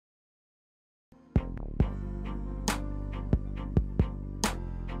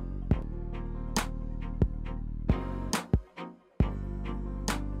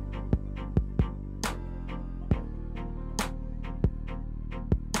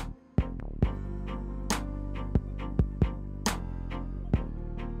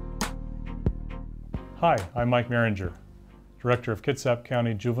Hi, I'm Mike Maringer, Director of Kitsap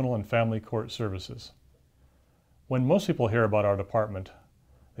County Juvenile and Family Court Services. When most people hear about our department,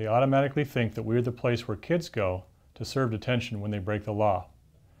 they automatically think that we're the place where kids go to serve detention when they break the law.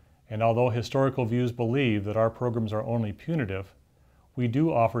 And although historical views believe that our programs are only punitive, we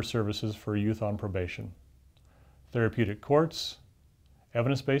do offer services for youth on probation. Therapeutic courts,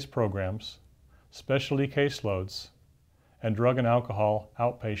 evidence-based programs, specialty caseloads, and drug and alcohol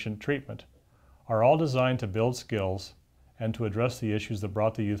outpatient treatment are all designed to build skills and to address the issues that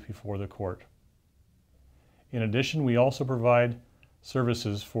brought the youth before the court. In addition, we also provide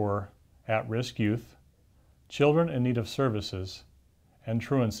services for at-risk youth, children in need of services, and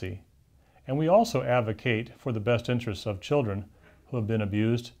truancy. And we also advocate for the best interests of children who have been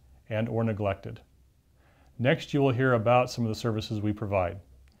abused and/or neglected. Next, you will hear about some of the services we provide.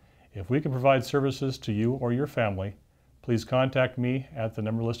 If we can provide services to you or your family, please contact me at the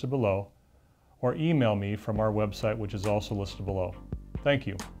number listed below or email me from our website, which is also listed below. Thank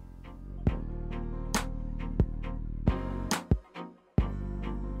you.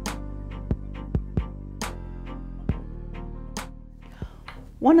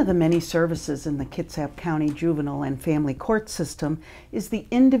 One of the many services in the Kitsap County Juvenile and Family Court System is the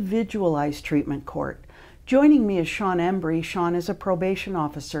Individualized Treatment Court. Joining me is Shawn Embree. Shawn is a probation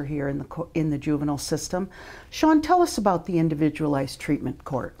officer here in the juvenile system. Shawn, tell us about the Individualized Treatment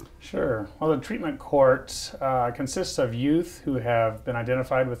Court. Sure. Well, the treatment court consists of youth who have been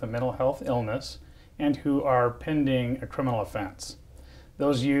identified with a mental health illness and who are pending a criminal offense.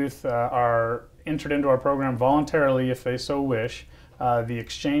 Those youth are entered into our program voluntarily if they so wish. The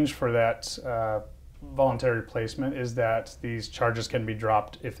exchange for that voluntary placement is that these charges can be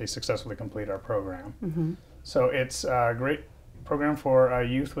dropped if they successfully complete our program. Mm-hmm. So it's a great program for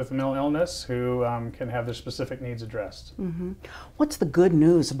youth with a mental illness who can have their specific needs addressed. Mm-hmm. What's the good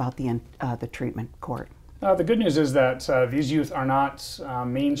news about the treatment court? The good news is that these youth are not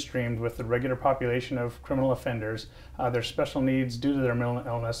mainstreamed with the regular population of criminal offenders. Their special needs due to their mental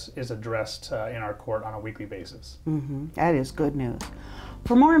illness is addressed in our court on a weekly basis. Mm-hmm. That is good news.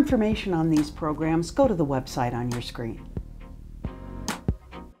 For more information on these programs, go to the website on your screen.